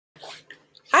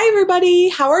everybody,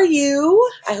 how are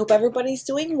you? I hope everybody's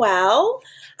doing well.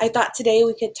 I thought today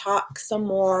we could talk some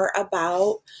more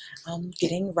about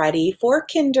getting ready for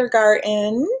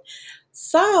kindergarten.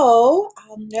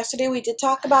 Yesterday we did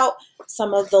talk about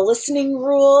some of the listening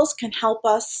rules can help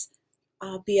us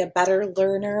be a better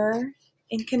learner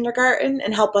in kindergarten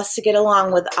and help us to get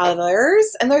along with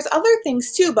others. And there's other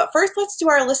things too, but first let's do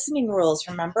our listening rules.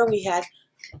 Remember we had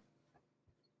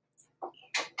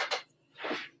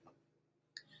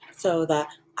So the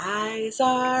eyes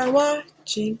are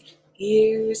watching,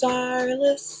 ears are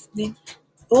listening,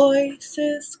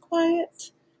 voices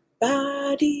quiet,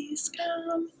 bodies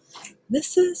calm.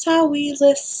 This is how we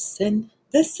listen.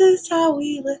 This is how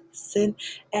we listen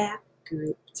at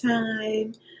group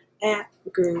time. At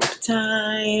group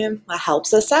time. That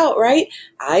helps us out, right?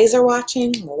 Eyes are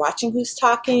watching. We're watching who's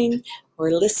talking.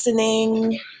 We're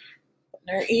listening.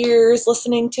 Putting our ears,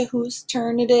 listening to whose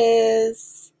turn it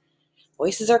is.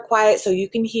 Voices are quiet so you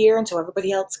can hear and so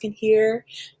everybody else can hear.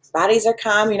 Bodies are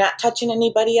calm. You're not touching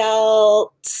anybody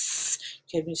else.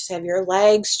 You just have your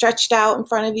legs stretched out in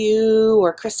front of you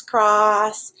or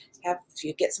crisscross.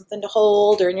 You get something to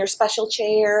hold or in your special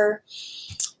chair.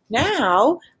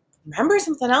 Now, remember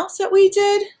something else that we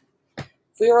did?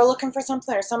 If we were looking for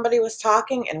something or somebody was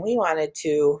talking and we wanted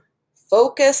to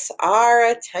focus our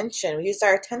attention, we used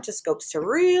our attentoscopes to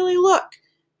really look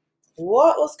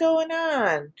what was going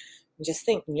on. Just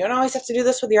think, you don't always have to do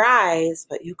this with your eyes,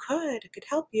 but you could. It could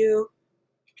help you.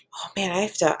 Oh man, I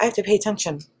have to pay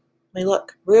attention. Let me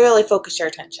look. Really focus your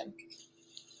attention.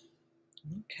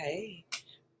 Okay.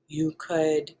 You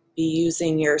could be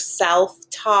using your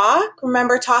self-talk.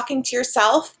 Remember, talking to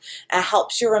yourself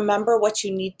helps you remember what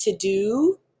you need to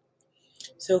do.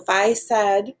 So if I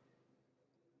said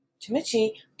to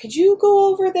Mitchie, could you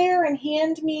go over there and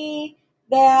hand me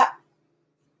that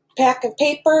pack of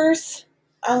papers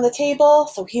on the table?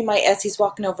 So he might, as he's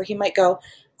walking over, he might go,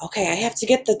 okay, I have to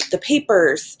get the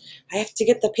papers. I have to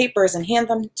get the papers and hand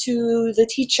them to the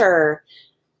teacher.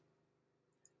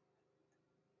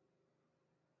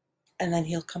 And then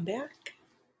he'll come back.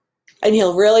 And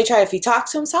he'll really try. If he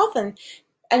talks to himself, and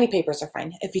any papers are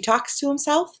fine. If he talks to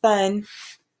himself, then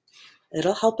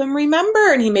it'll help him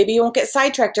remember. And maybe he won't get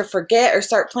sidetracked or forget or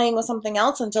start playing with something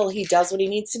else until he does what he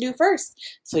needs to do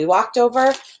first. So he walked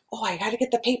over. Oh, I got to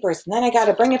get the papers. And then I got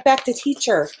to bring it back to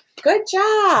teacher. Good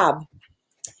job.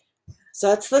 So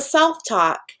that's the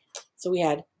self-talk. So we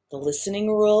had the listening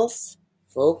rules,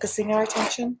 focusing our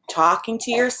attention, talking to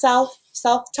yourself.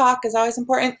 Self-talk is always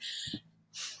important.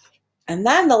 And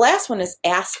then the last one is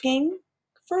asking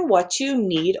for what you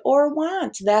need or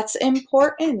want. That's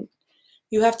important.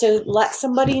 You have to let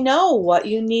somebody know what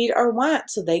you need or want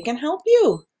so they can help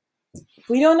you.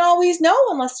 We don't always know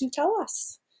unless you tell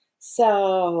us.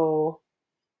 So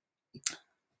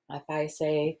if I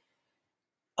say,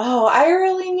 oh, I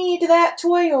really need that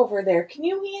toy over there. Can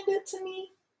you hand it to me?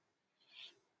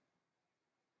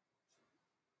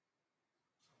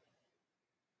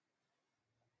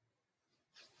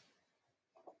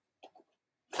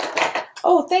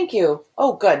 Oh, thank you.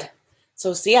 Oh, good.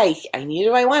 So see, I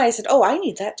needed what I want. I said, oh, I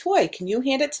need that toy. Can you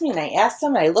hand it to me? And I asked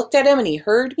him, and I looked at him, and he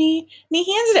heard me, and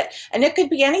he handed it. And it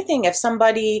could be anything. If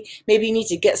somebody, maybe you need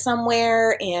to get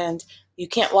somewhere, and you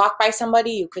can't walk by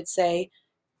somebody, you could say,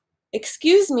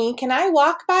 excuse me, can I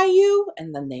walk by you?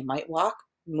 And then they might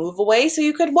move away so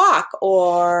you could walk.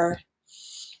 Or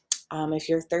if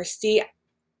you're thirsty,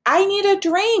 I need a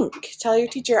drink. Tell your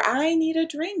teacher, I need a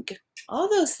drink. All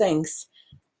those things.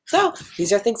 So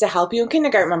these are things that help you in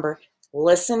kindergarten. Remember,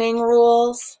 listening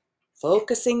rules,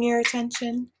 focusing your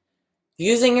attention,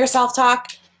 using your self-talk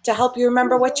to help you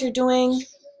remember what you're doing,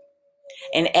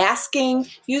 and asking,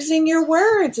 using your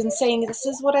words and saying, this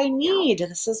is what I need,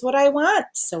 this is what I want,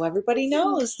 so everybody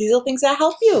knows. These are things that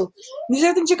help you. These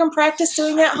are things you can practice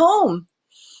doing at home.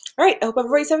 All right, I hope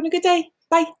everybody's having a good day.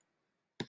 Bye.